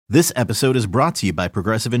This episode is brought to you by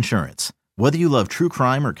Progressive Insurance. Whether you love true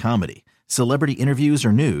crime or comedy, celebrity interviews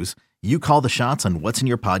or news, you call the shots on what's in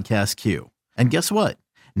your podcast queue. And guess what?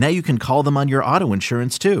 Now you can call them on your auto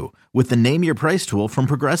insurance too with the Name Your Price tool from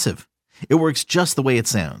Progressive. It works just the way it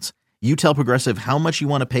sounds. You tell Progressive how much you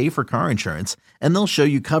want to pay for car insurance, and they'll show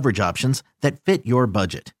you coverage options that fit your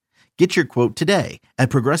budget. Get your quote today at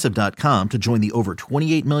Progressive.com to join the over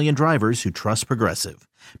 28 million drivers who trust Progressive.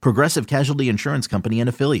 Progressive Casualty Insurance Company and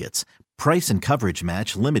Affiliates. Price and coverage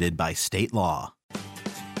match limited by state law.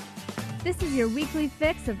 This is your weekly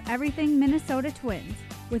fix of everything Minnesota Twins,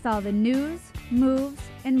 with all the news, moves,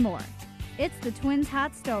 and more. It's the Twins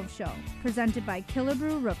Hot Stove Show, presented by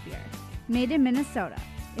Killebrew Root Beer. Made in Minnesota.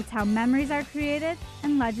 It's how memories are created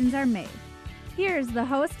and legends are made. Here's the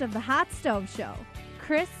host of the Hot Stove Show,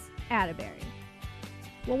 Chris Atterbury.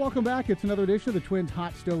 Well, welcome back. It's another edition of the Twins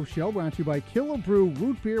Hot Stove Show, brought to you by Killebrew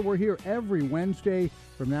Root Beer. We're here every Wednesday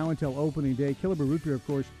from now until opening day. Killebrew Root Beer, of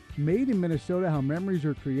course, made in Minnesota, how memories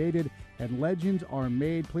are created and legends are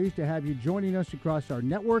made. Pleased to have you joining us across our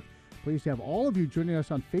network. Pleased to have all of you joining us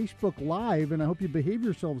on Facebook Live, and I hope you behave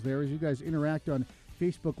yourselves there as you guys interact on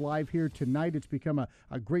Facebook Live here tonight. It's become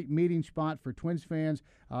a great meeting spot for Twins fans,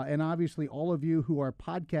 and obviously all of you who are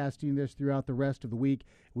podcasting this throughout the rest of the week,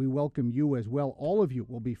 we welcome you as well. All of you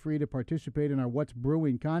will be free to participate in our What's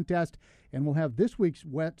Brewing contest, and we'll have this week's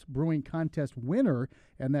What's Brewing contest winner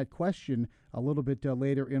and that question a little bit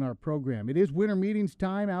later in our program. It is winter meetings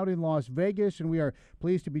time out in Las Vegas, and we are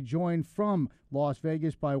pleased to be joined from Las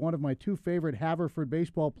Vegas by one of my two favorite Haverford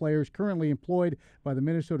baseball players currently employed by the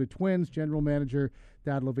Minnesota Twins, General Manager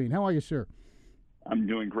Thad Levine. How are you, sir? I'm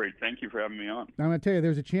doing great. Thank you for having me on. I'm going to tell you,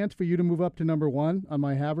 there's a chance for you to move up to number one on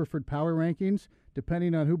my Haverford power rankings,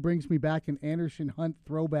 depending on who brings me back an Anderson Hunt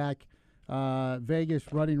throwback Vegas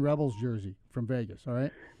Running Rebels jersey from Vegas, all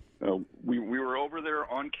right? We were over there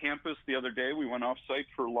on campus the other day. We went off-site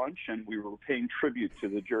for lunch, and we were paying tribute to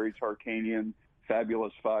the Jerry Tarkanian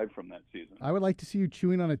Fabulous Five from that season. I would like to see you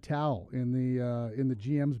chewing on a towel in the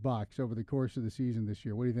GM's box over the course of the season this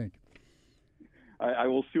year. What do you think? I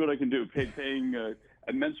will see what I can do. Paying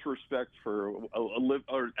immense respect for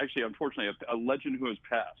unfortunately, a legend who has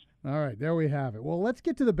passed. All right, there we have it. Well, let's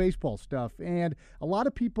get to the baseball stuff. And a lot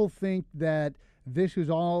of people think that this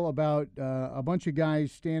is all about a bunch of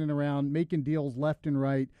guys standing around making deals left and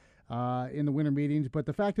right in the winter meetings. But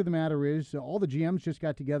the fact of the matter is all the GMs just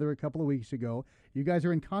got together a couple of weeks ago. You guys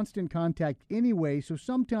are in constant contact anyway, so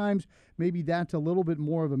sometimes maybe that's a little bit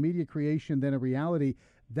more of a media creation than a reality.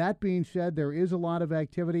 That being said, there is a lot of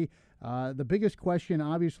activity. The biggest question,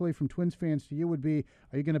 obviously, from Twins fans to you would be,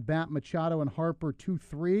 are you going to bat Machado and Harper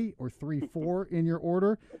 2-3 or 3-4 in your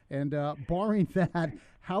order? And barring that,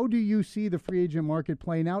 how do you see the free agent market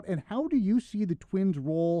playing out? And how do you see the Twins'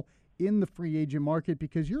 role in the free agent market?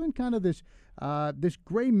 Because you're in kind of this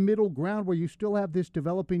gray middle ground where you still have this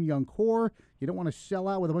developing young core. You don't want to sell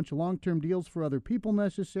out with a bunch of long-term deals for other people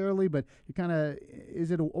necessarily, but you kind of,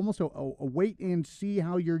 is it almost a wait and see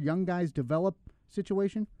how your young guys develop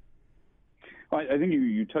situation? I think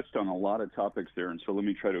you touched on a lot of topics there, and so let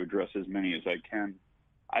me try to address as many as I can.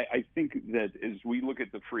 I think that as we look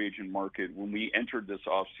at the free agent market, when we entered this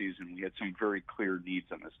offseason, we had some very clear needs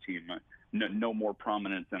on this team. No more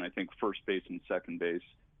prominent than, I think, first base and second base,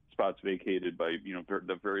 spots vacated by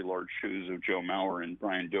the very large shoes of Joe Mauer and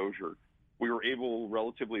Brian Dozier. We were able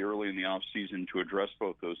relatively early in the offseason to address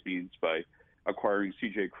both those needs by acquiring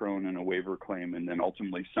C.J. Cron and a waiver claim, and then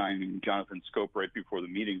ultimately signing Jonathan Scope right before the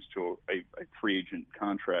meetings to a free agent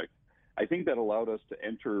contract. I think that allowed us to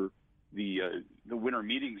enter the winter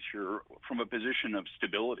meetings here from a position of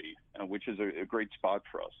stability, which is a great spot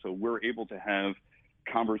for us. So we're able to have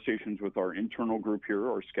conversations with our internal group here,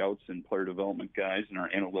 our scouts and player development guys and our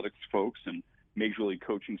analytics folks and major league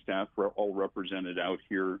coaching staff all represented out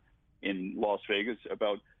here in Las Vegas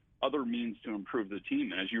about other means to improve the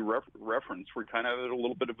team. And as you referenced, we're kind of at a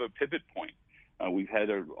little bit of a pivot point. We've had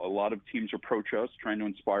a lot of teams approach us trying to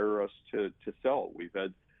inspire us to sell. We've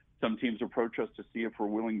had some teams approach us to see if we're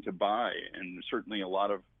willing to buy, and certainly a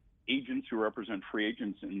lot of agents who represent free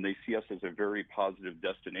agents, and they see us as a very positive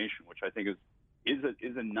destination, which I think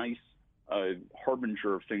is a nice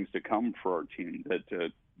harbinger of things to come for our team,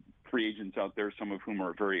 that free agents out there, some of whom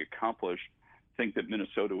are very accomplished, think that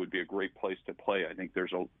Minnesota would be a great place to play. I think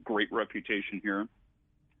there's a great reputation here.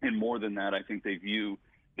 And more than that, I think they view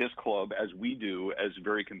this club, as we do, as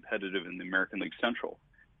very competitive in the American League Central.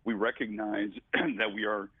 We recognize that we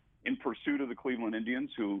are in pursuit of the Cleveland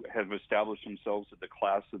Indians, who have established themselves at the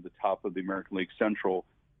class at the top of the American League Central.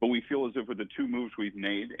 But we feel as if with the two moves we've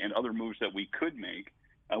made and other moves that we could make,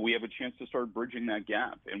 we have a chance to start bridging that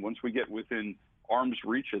gap. And once we get within arm's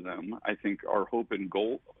reach of them. I think our hope and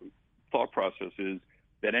goal thought process is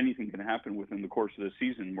that anything can happen within the course of the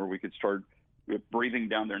season where we could start breathing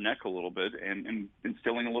down their neck a little bit and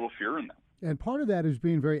instilling a little fear in them. And part of that is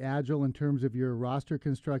being very agile in terms of your roster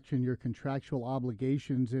construction, your contractual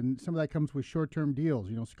obligations, and some of that comes with short-term deals.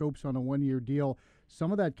 Scope's on a one-year deal.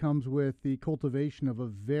 Some of that comes with the cultivation of a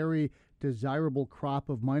very desirable crop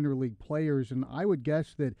of minor league players, and I would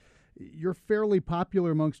guess that you're fairly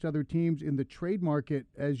popular amongst other teams in the trade market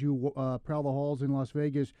as you prowl the halls in Las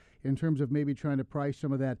Vegas in terms of maybe trying to price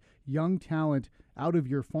some of that young talent out of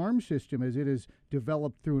your farm system as it is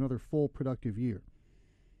developed through another full productive year.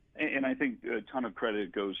 And I think a ton of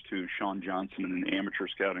credit goes to Sean Johnson and the amateur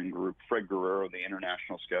scouting group, Fred Guerrero, the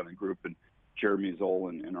international scouting group, and Jeremy Zoll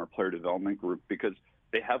and our player development group, because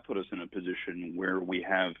they have put us in a position where we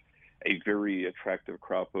have a very attractive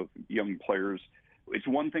crop of young players. It's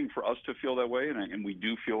one thing for us to feel that way, and we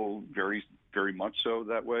do feel very, very much so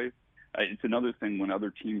that way. It's another thing when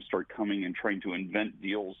other teams start coming and trying to invent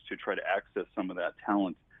deals to try to access some of that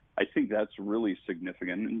talent. I think that's really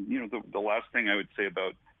significant. And, the last thing I would say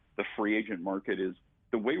about the free agent market is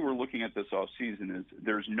the way we're looking at this offseason is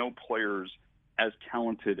there's no players as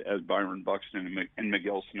talented as Byron Buxton and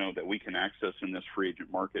Miguel Sano that we can access in this free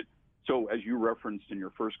agent market. So as you referenced in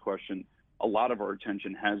your first question, a lot of our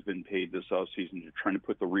attention has been paid this offseason to trying to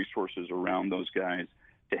put the resources around those guys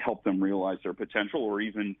to help them realize their potential or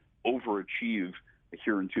even overachieve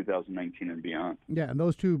here in 2019 and beyond. Yeah, and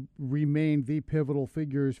those two remain the pivotal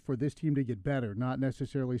figures for this team to get better, not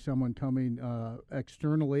necessarily someone coming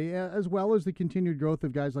externally, as well as the continued growth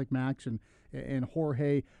of guys like Max and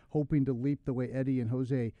Jorge hoping to leap the way Eddie and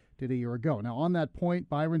Jose did a year ago. Now, on that point,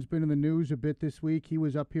 Byron's been in the news a bit this week. He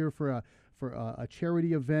was up here for a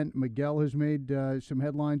charity event. Miguel has made some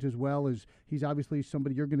headlines as well, as he's obviously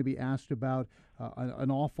somebody you're going to be asked about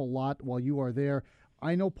an awful lot while you are there.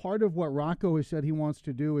 I know part of what Rocco has said he wants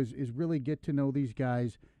to do is really get to know these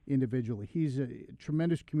guys individually. He's a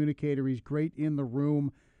tremendous communicator. He's great in the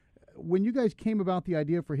room. When you guys came about the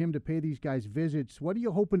idea for him to pay these guys visits, what are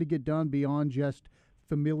you hoping to get done beyond just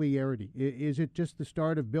familiarity? Is it just the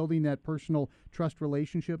start of building that personal trust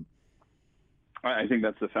relationship? I think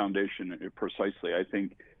that's the foundation precisely. I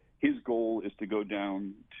think his goal is to go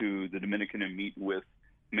down to the Dominican and meet with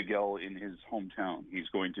Miguel in his hometown. He's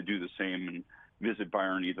going to do the same and visit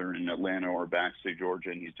Byron either in Atlanta or Baxley, Georgia,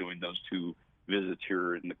 and he's doing those two visits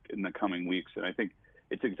here in the coming weeks. And I think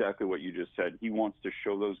it's exactly what you just said. He wants to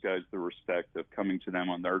show those guys the respect of coming to them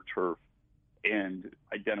on their turf and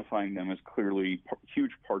identifying them as clearly huge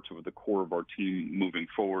parts of the core of our team moving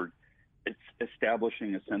forward. It's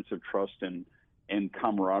establishing a sense of trust and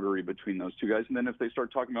camaraderie between those two guys. And then if they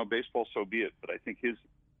start talking about baseball, so be it. But I think his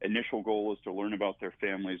initial goal is to learn about their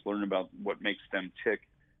families, learn about what makes them tick,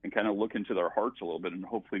 and kind of look into their hearts a little bit and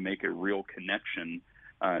hopefully make a real connection.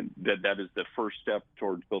 That is the first step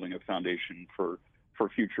towards building a foundation for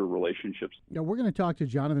future relationships. Now, we're going to talk to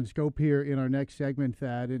Jonathan Schoop here in our next segment,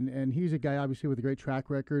 Thad, and he's a guy obviously with a great track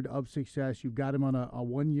record of success. You've got him on a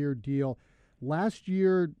one-year deal. Last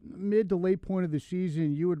year, mid to late point of the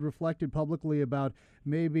season, you had reflected publicly about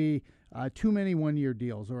maybe too many one-year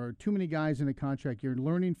deals or too many guys in a contract year,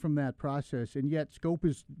 learning from that process. And yet Schoop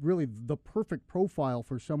is really the perfect profile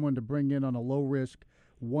for someone to bring in on a low-risk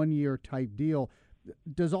one-year type deal.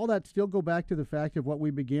 Does all that still go back to the fact of what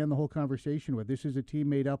we began the whole conversation with? This is a team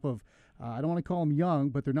made up of, I don't want to call them young,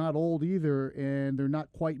 but they're not old either, and they're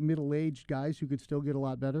not quite middle-aged guys who could still get a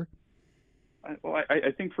lot better? Well,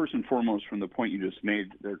 I think first and foremost, from the point you just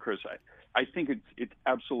made there, Chris, I think it's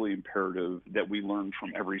absolutely imperative that we learn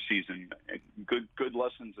from every season, good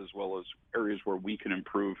lessons as well as areas where we can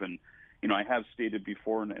improve. And I have stated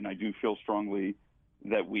before, and I do feel strongly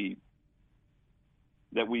that we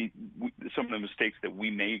some of the mistakes that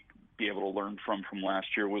we may be able to learn from last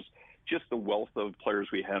year was just the wealth of players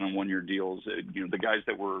we had on one-year deals. The guys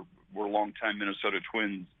that were longtime Minnesota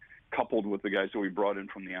Twins, coupled with the guys that we brought in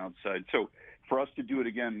from the outside. So for us to do it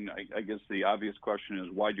again, I guess the obvious question is,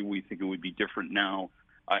 why do we think it would be different now?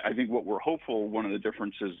 I think what we're hopeful, one of the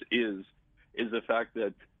differences is the fact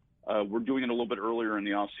that we're doing it a little bit earlier in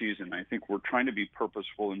the off season. I think we're trying to be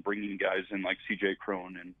purposeful in bringing guys in like CJ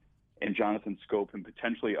Cron and Jonathan Schoop and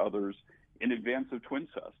potentially others in advance of Twins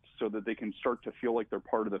Fest so that they can start to feel like they're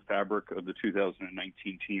part of the fabric of the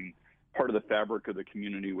 2019 team, part of the fabric of the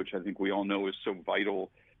community, which I think we all know is so vital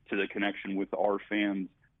to the connection with our fans,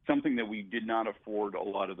 something that we did not afford a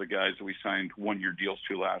lot of the guys that we signed one-year deals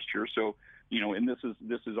to last year. So, and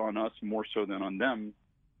this is on us more so than on them.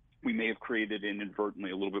 We may have created inadvertently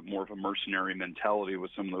a little bit more of a mercenary mentality with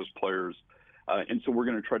some of those players. And so we're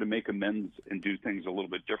going to try to make amends and do things a little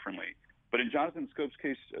bit differently. But in Jonathan Scope's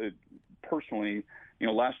case, personally,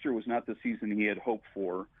 last year was not the season he had hoped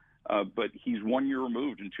for. But he's 1 year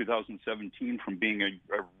removed in 2017 from being a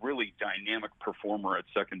really dynamic performer at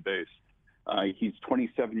second base. He's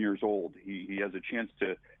 27 years old. He has a chance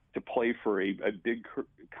to play for a big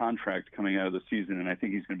contract coming out of the season, and I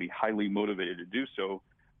think he's going to be highly motivated to do so.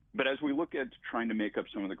 But as we look at trying to make up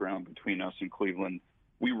some of the ground between us and Cleveland,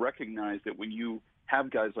 we recognize that when you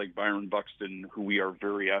have guys like Byron Buxton, who we are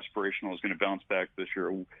very aspirational is going to bounce back this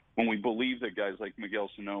year, when we believe that guys like Miguel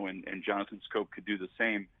Sano and Jonathan Scope could do the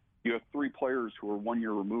same, you have three players who are 1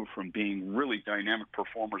 year removed from being really dynamic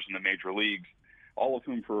performers in the major leagues, all of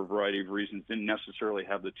whom, for a variety of reasons, didn't necessarily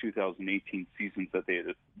have the 2018 seasons that they had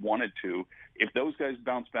wanted to. If those guys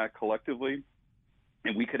bounce back collectively,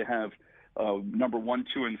 and we could have number 1,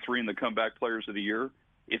 2, and 3 in the comeback players of the year,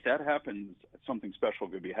 if that happens, something special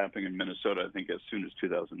could be happening in Minnesota, I think, as soon as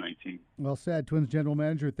 2019. Well said. Twins General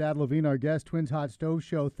Manager Thad Levine, our guest, Twins Hot Stove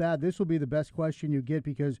Show. Thad, this will be the best question you get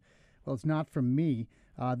because, well, it's not from me.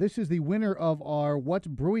 This is the winner of our What's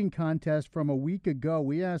Brewing contest from a week ago.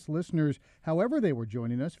 We asked listeners, however they were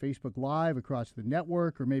joining us, Facebook Live, across the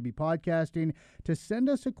network, or maybe podcasting, to send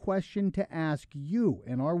us a question to ask you.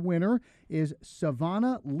 And our winner is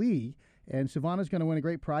Savannah Lee. And Savannah's going to win a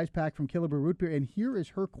great prize pack from Killebrew Root Beer. And here is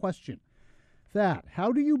her question. Thad,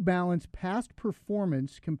 how do you balance past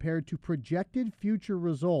performance compared to projected future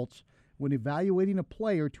results when evaluating a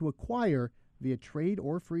player to acquire via trade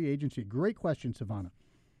or free agency? Great question, Savannah.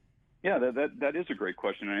 Yeah, that is a great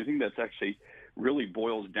question, and I think that's actually really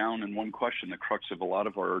boils down in one question, the crux of a lot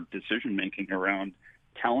of our decision-making around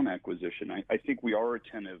talent acquisition. I think we are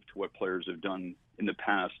attentive to what players have done in the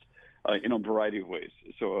past in a variety of ways.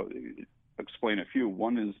 So explain a few.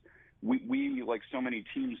 One is we, like so many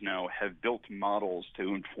teams now, have built models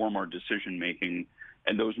to inform our decision-making,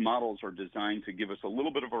 and those models are designed to give us a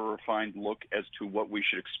little bit of a refined look as to what we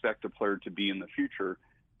should expect a player to be in the future.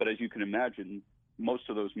 But as you can imagine, most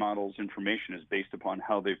of those models' information is based upon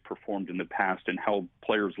how they've performed in the past and how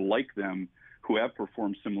players like them who have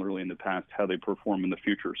performed similarly in the past, how they perform in the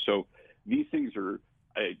future. So these things are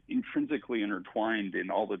intrinsically intertwined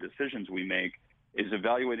in all the decisions we make, is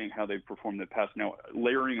evaluating how they've performed in the past. Now,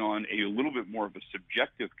 layering on a little bit more of a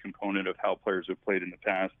subjective component of how players have played in the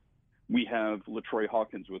past, we have LaTroy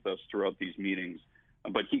Hawkins with us throughout these meetings,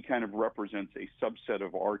 but he kind of represents a subset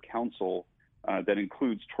of our council that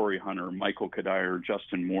includes Torrey Hunter, Michael Kadire,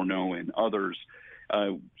 Justin Morneau, and others.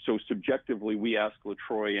 So subjectively, we ask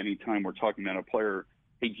LaTroy anytime we're talking about a player,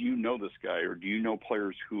 hey, do you know this guy, or do you know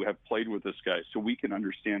players who have played with this guy, so we can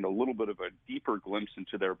understand a little bit of a deeper glimpse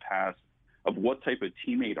into their past of what type of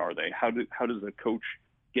teammate are they? How does a coach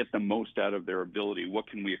get the most out of their ability? What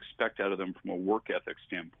can we expect out of them from a work ethic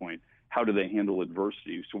standpoint? How do they handle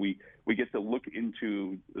adversity? So we get to look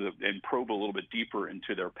into and probe a little bit deeper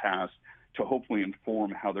into their past to hopefully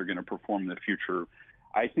inform how they're going to perform in the future.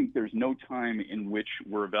 I think there's no time in which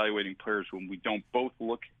we're evaluating players when we don't both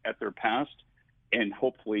look at their past and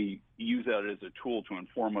hopefully use that as a tool to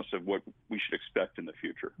inform us of what we should expect in the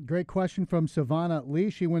future. Great question from Savannah Lee.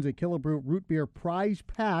 She wins a Killebrew Root Beer prize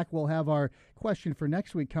pack. We'll have our question for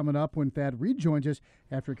next week coming up when Thad rejoins us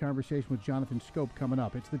after a conversation with Jonathan Scope coming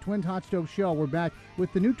up. It's the Twins Hot Stove Show. We're back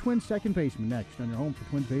with the new Twins second baseman next on your home for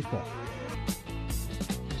Twins baseball.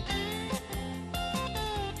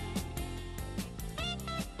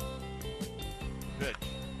 Pitch.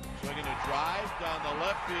 Swinging a drive down the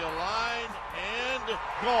left field line and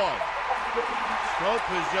gone. Scope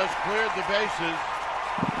has just cleared the bases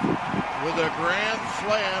with a grand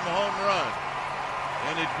slam home run,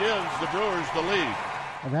 and it gives the Brewers the lead.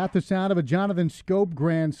 And that's the sound of a Jonathan Scope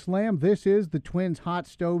grand slam. This is the Twins Hot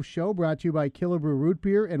Stove Show, brought to you by Killebrew Root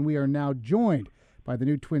Beer, and we are now joined by the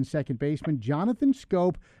new Twins second baseman, Jonathan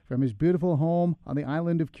Scope, from his beautiful home on the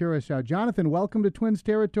island of Curacao. Jonathan, welcome to Twins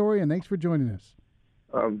territory, and thanks for joining us.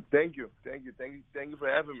 Thank you for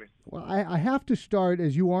having me. Well, I have to start,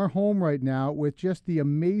 as you are home right now, with just the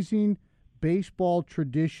amazing baseball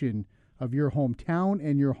tradition of your hometown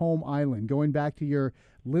and your home island, going back to your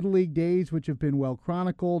Little League days, which have been well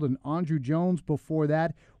chronicled, and Andrew Jones before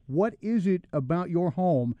that. What is it about your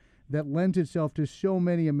home that lends itself to so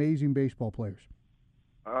many amazing baseball players?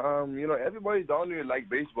 Everybody down here like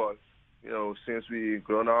baseball. Since we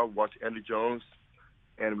grown up, watch Andrew Jones,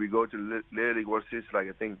 and we go to Little League World Series, like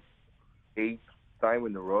I think 8th time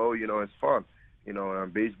in a row. It's fun.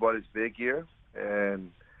 Baseball is big here,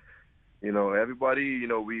 and everybody.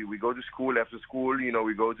 We go to school after school.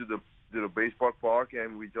 We go to the baseball park,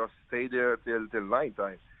 and we just stay there till night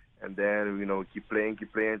time, and then keep playing,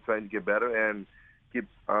 trying to get better, and keep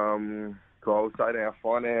go outside and have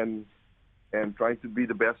fun, and and trying to be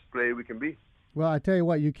the best player we can be. Well, I tell you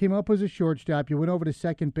what, you came up as a shortstop. You went over to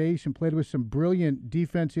second base and played with some brilliant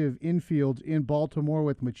defensive infields in Baltimore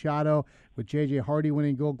with Machado, with J.J. Hardy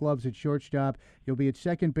winning Gold Gloves at shortstop. You'll be at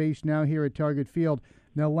second base now here at Target Field.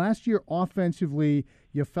 Now, last year, offensively,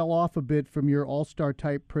 you fell off a bit from your all-star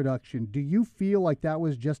type production. Do you feel like that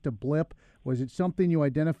was just a blip? Was it something you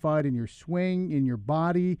identified in your swing, in your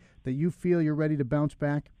body, that you feel you're ready to bounce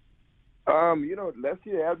back? Last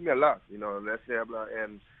year helped me a lot. Last year helped me a lot,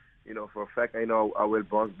 and for a fact, I know I will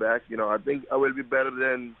bounce back. I think I will be better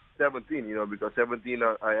than 17, because 17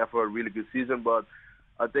 I have a really good season, but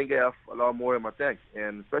I think I have a lot more in my tank,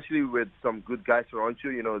 and especially with some good guys around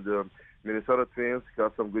you. The Minnesota Twins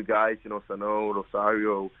got some good guys, Sano,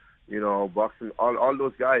 Rosario, Buxton, all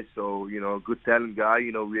those guys. So, good talent guy.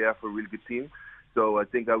 We have a really good team. So I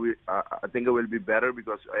think I will be better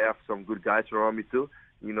because I have some good guys around me too.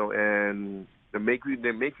 And they make you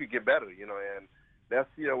get better. And last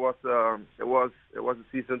year was a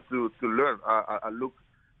season to learn. I look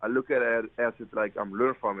at it as it's like I'm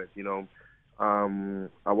learning from it.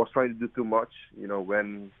 I was trying to do too much.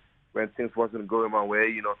 When things wasn't going my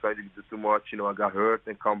way, trying to do too much. I got hurt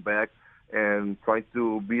and come back and trying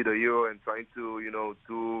to be the hero and trying to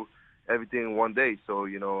do everything in one day. So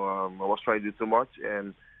I was trying to do too much,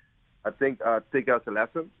 and I think I take it as a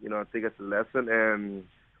lesson. I take it as a lesson and.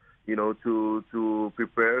 To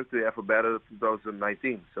prepare to have a better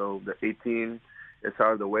 2019. So the 18 is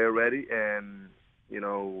out of the way already, and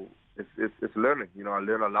it's learning. I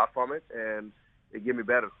learned a lot from it, and it gave me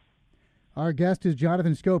better. Our guest is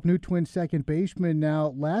Jonathan Schoop, new Twins second baseman.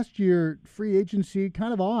 Now, last year, free agency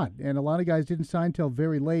kind of odd, and a lot of guys didn't sign till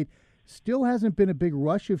very late. Still hasn't been a big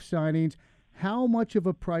rush of signings. How much of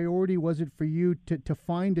a priority was it for you to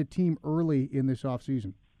find a team early in this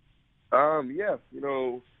offseason?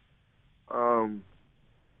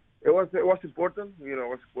 It was important,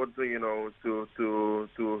 to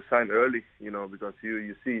sign early, because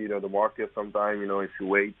you see, the market sometimes, if you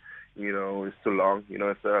wait, it's too long.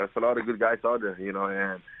 It's a lot of good guys out there,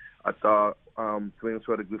 and I thought Twins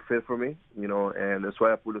were a good fit for me, and that's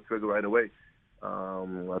why I pulled the trigger right away.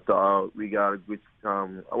 I thought we got a good.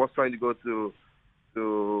 I was trying to go to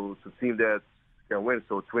team that can win,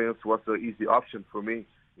 so Twins was an easy option for me,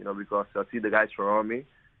 because I see the guys around me.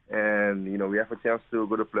 And, we have a chance to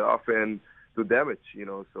go to playoff and do damage,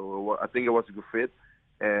 So I think it was a good fit.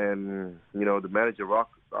 And, the manager,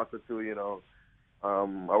 Rocker, too, I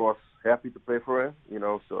was happy to play for him,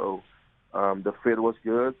 So the fit was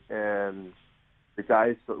good and the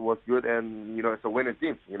guys was good. And, it's a winning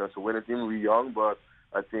team. It's a winning team. We're young, but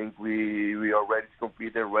I think we are ready to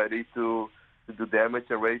compete and ready to do damage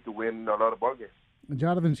and ready to win a lot of ball games.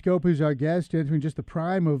 Jonathan Schoop is our guest, entering just the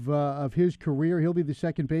prime of his career. He'll be the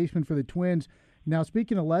second baseman for the Twins. Now,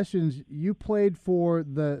 speaking of lessons, you played for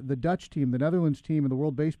the Dutch team, the Netherlands team in the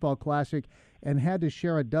World Baseball Classic, and had to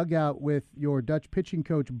share a dugout with your Dutch pitching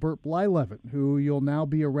coach, Bert Blyleven, who you'll now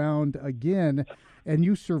be around again, and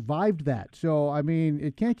you survived that. So, I mean,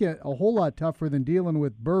 it can't get a whole lot tougher than dealing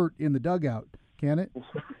with Bert in the dugout, can it?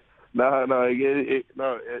 No,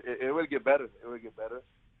 it will get better. It will get better.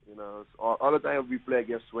 All the time we play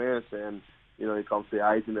against Twins, and he comes to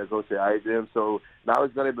ice and I go to ice him. So now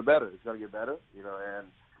it's gonna be better. It's gonna get better. And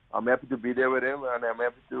I'm happy to be there with him, and I'm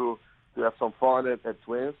happy to have some fun at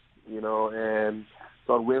Twins. And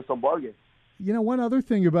start winning some ball games. One other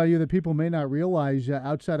thing about you that people may not realize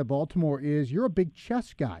outside of Baltimore is you're a big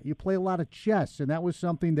chess guy. You play a lot of chess, and that was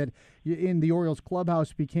something that in the Orioles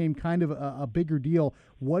clubhouse became kind of a bigger deal.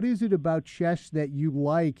 What is it about chess that you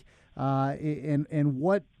like, and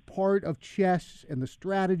what part of chess and the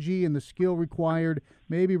strategy and the skill required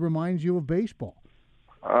maybe reminds you of baseball?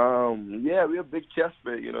 We're a big chess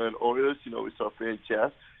player. In Orioles, we start playing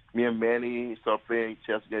chess. Me and Manny start playing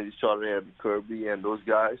chess against each other, and Kirby and those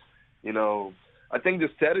guys. I think the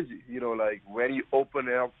strategy, like when you open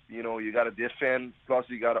up, you got to defend, plus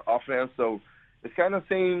you got to offense. So it's kind of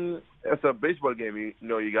same as a baseball game.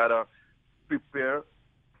 You got to prepare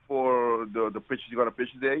for the pitches you're going to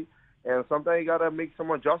pitch today. And sometimes you got to make some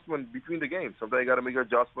adjustment between the games. Sometimes you got to make an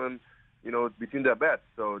adjustment, between the bats.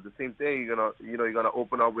 So the same thing, you're gonna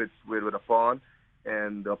open up with a pawn,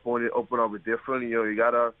 and the opponent open up with different. You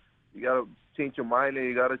gotta change your mind, and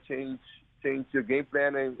you gotta change your game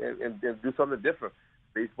plan and do something different.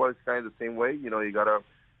 Baseball is kind of the same way. You gotta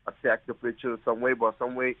attack the pitcher some way, but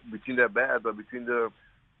some way between the bat, but between the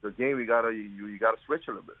game, you gotta switch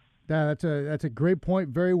a little bit. That's a great point.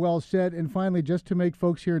 Very well said. And finally, just to make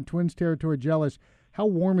folks here in Twins territory jealous, how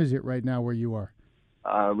warm is it right now where you are?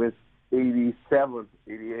 It's 87,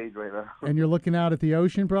 88 right now. And you're looking out at the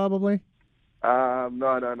ocean, probably?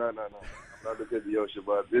 No. not look at the ocean,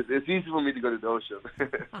 but it's easy for me to go to the ocean.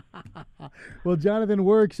 Well, Jonathan,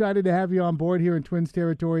 we're excited to have you on board here in Twins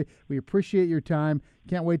territory. We appreciate your time.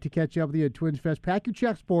 Can't wait to catch up with you at Twins Fest. Pack your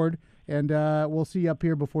chessboard, and we'll see you up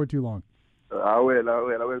here before too long. I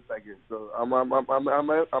will. Thank you. So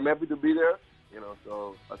I'm happy to be there.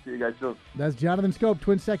 So I'll see you guys soon. That's Jonathan Schoop,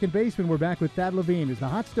 Twins second baseman. We're back with Thad Levine as the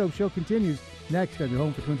Hot Stove Show continues next on your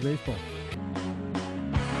home for Twins baseball.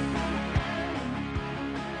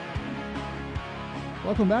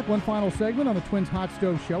 Welcome back. One final segment on the Twins Hot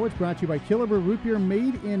Stove Show. It's brought to you by Killebrew Root Beer,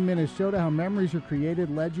 made in Minnesota. How memories are created,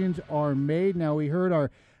 legends are made. Now, we heard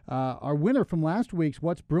our winner from last week's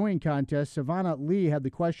What's Brewing contest. Savannah Lee had the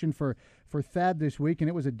question for Thad this week, and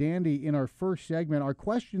it was a dandy in our first segment. Our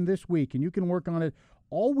question this week, and you can work on it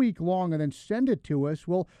all week long and then send it to us.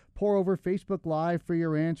 We'll pour over Facebook Live for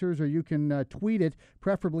your answers, or you can tweet it,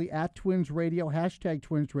 preferably at Twins Radio, hashtag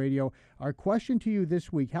Twins Radio. Our question to you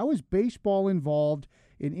this week: how is baseball involved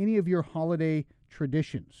in any of your holiday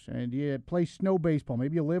traditions? And you play snow baseball.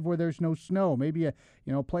 Maybe you live where there's no snow. Maybe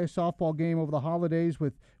you play a softball game over the holidays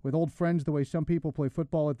with old friends the way some people play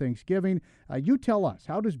football at Thanksgiving. You tell us,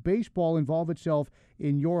 how does baseball involve itself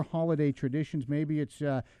in your holiday traditions? Maybe it's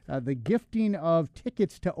the gifting of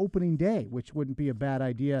tickets to opening day, which wouldn't be a bad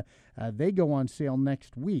idea. They go on sale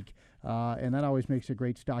next week, and that always makes a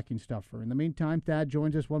great stocking stuffer. In the meantime, Thad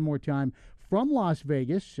joins us one more time from Las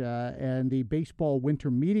Vegas and the baseball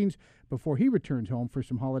winter meetings before he returns home for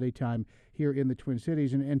some holiday time here in the Twin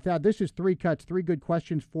Cities. And Thad, this is three good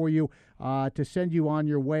questions for you to send you on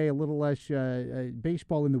your way, a little less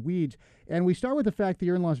baseball in the weeds. And we start with the fact that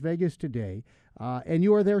you're in Las Vegas today, and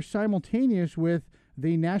you are there simultaneous with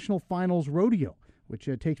the National Finals Rodeo, which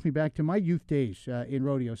takes me back to my youth days in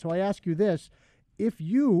rodeo. So I ask you this: if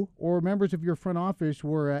you or members of your front office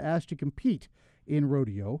were asked to compete in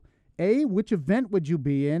rodeo, A, which event would you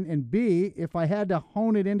be in? And B, if I had to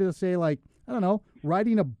hone it into, say, like, I don't know,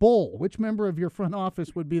 riding a bull, which member of your front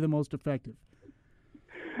office would be the most effective?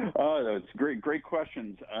 That's great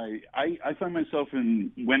questions. I find myself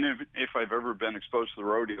if I've ever been exposed to the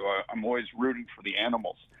rodeo, I'm always rooting for the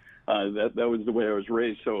animals. That was the way I was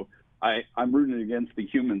raised. So I'm rooting against the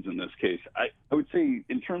humans in this case. I would say,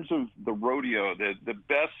 in terms of the rodeo,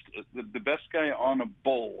 the best guy on a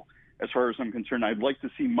bull, as far as I'm concerned, I'd like to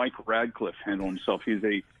see Mike Radcliffe handle himself. He's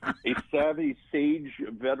a savvy, sage,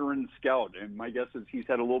 veteran scout, and my guess is he's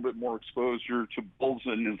had a little bit more exposure to bulls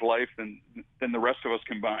in his life than the rest of us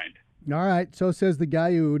combined. All right, so says the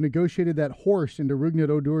guy who negotiated that horse into Rougned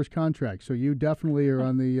Odor's contract. So you definitely are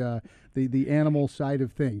on the animal side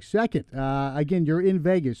of things. Second, again, you're in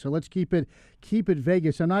Vegas, so let's keep it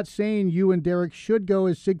Vegas. I'm not saying you and Derek should go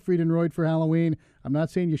as Siegfried and Roy for Halloween. I'm not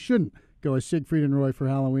saying you shouldn't go as Siegfried and Roy for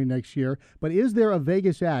Halloween next year. But is there a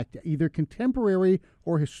Vegas act, either contemporary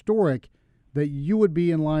or historic, that you would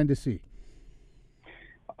be in line to see?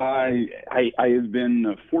 I have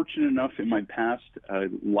been fortunate enough in my past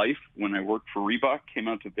life, when I worked for Reebok, came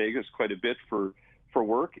out to Vegas quite a bit for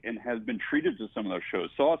work, and have been treated to some of those shows.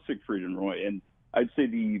 Saw Siegfried and Roy, and I'd say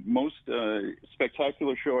the most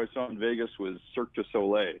spectacular show I saw in Vegas was Cirque du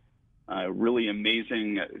Soleil. Really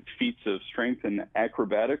amazing feats of strength and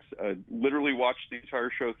acrobatics. Literally watched the entire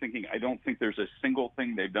show thinking, I don't think there's a single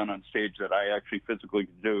thing they've done on stage that I actually physically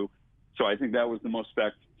could do. So I think that was the most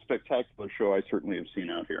spectacular show I certainly have seen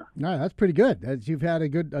out here. All right, that's pretty good. You've had a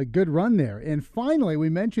good run there. And finally, we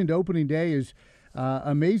mentioned opening day is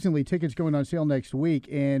amazingly tickets going on sale next week,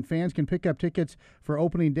 and fans can pick up tickets for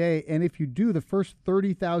opening day. And if you do, the first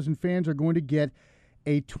 30,000 fans are going to get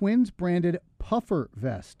a Twins-branded puffer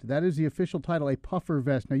vest. That is the official title, a puffer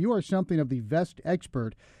vest. Now, you are something of the vest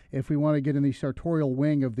expert. If we want to get in the sartorial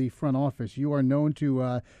wing of the front office, you are known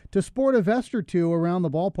to sport a vest or two around the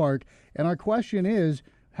ballpark. And our question is,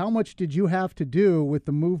 how much did you have to do with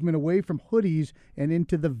the movement away from hoodies and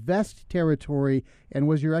into the vest territory? And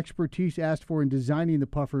was your expertise asked for in designing the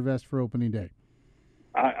puffer vest for opening day?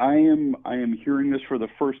 I am hearing this for the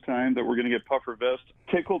first time, that we're going to get puffer vest.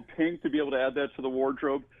 Tickled pink to be able to add that to the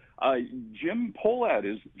wardrobe. Jim Pohlad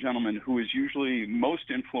is a gentleman who is usually most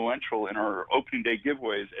influential in our opening day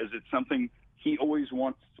giveaways, as it's something he always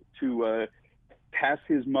wants to pass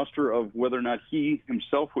his muster of whether or not he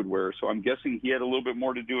himself would wear. So I'm guessing he had a little bit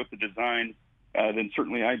more to do with the design than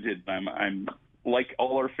certainly I did. I'm like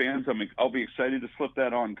all our fans, I'll be excited to slip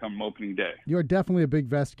that on come opening day. You're definitely a big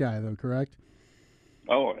vest guy, though, correct?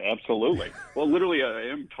 Oh, absolutely. Well, literally, I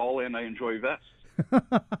am tall and I enjoy vests.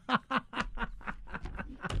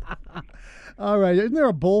 All right. Isn't there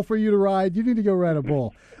a bull for you to ride? You need to go ride a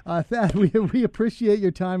bull. Thad, we appreciate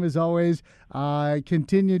your time as always.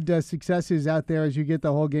 Continued successes out there as you get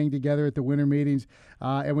the whole gang together at the winter meetings.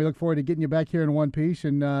 And we look forward to getting you back here in one piece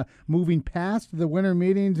and moving past the winter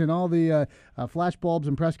meetings and all the flashbulbs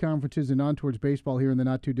and press conferences and on towards baseball here in the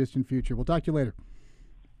not-too-distant future. We'll talk to you later.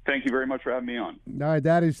 Thank you very much for having me on. All right,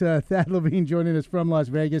 that is Thad Levine joining us from Las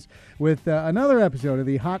Vegas with another episode of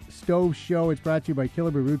the Hot Stove Show. It's brought to you by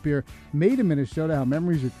Killebrew Root Beer, made in Minnesota, how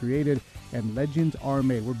memories are created and legends are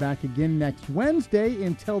made. We're back again next Wednesday.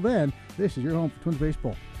 Until then, this is your home for Twins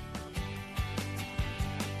Baseball.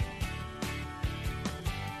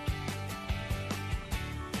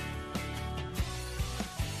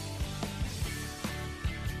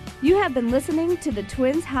 You have been listening to the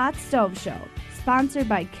Twins Hot Stove Show, sponsored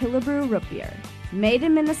by Killebrew Root Beer. Made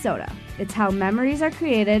in Minnesota. It's how memories are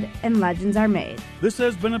created and legends are made. This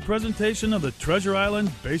has been a presentation of the Treasure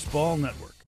Island Baseball Network.